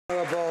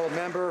Honourable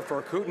member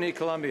for Kootenay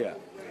Columbia.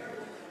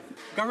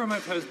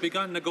 Government has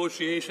begun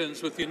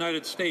negotiations with the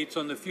United States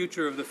on the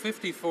future of the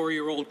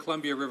 54-year-old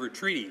Columbia River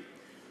Treaty.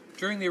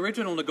 During the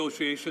original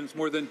negotiations,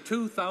 more than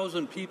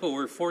 2,000 people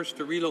were forced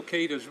to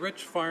relocate as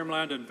rich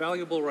farmland and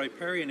valuable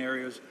riparian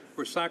areas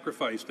were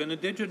sacrificed, and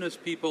Indigenous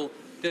people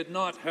did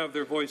not have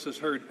their voices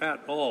heard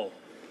at all.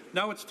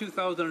 Now it's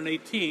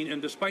 2018,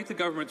 and despite the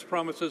government's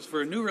promises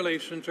for a new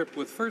relationship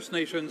with First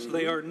Nations,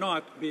 they are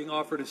not being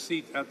offered a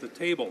seat at the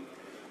table.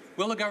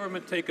 Will the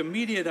government take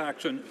immediate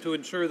action to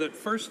ensure that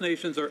First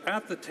Nations are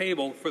at the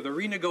table for the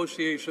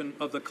renegotiation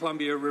of the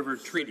Columbia River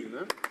Treaty?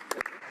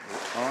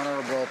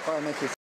 Honourable Parliamentary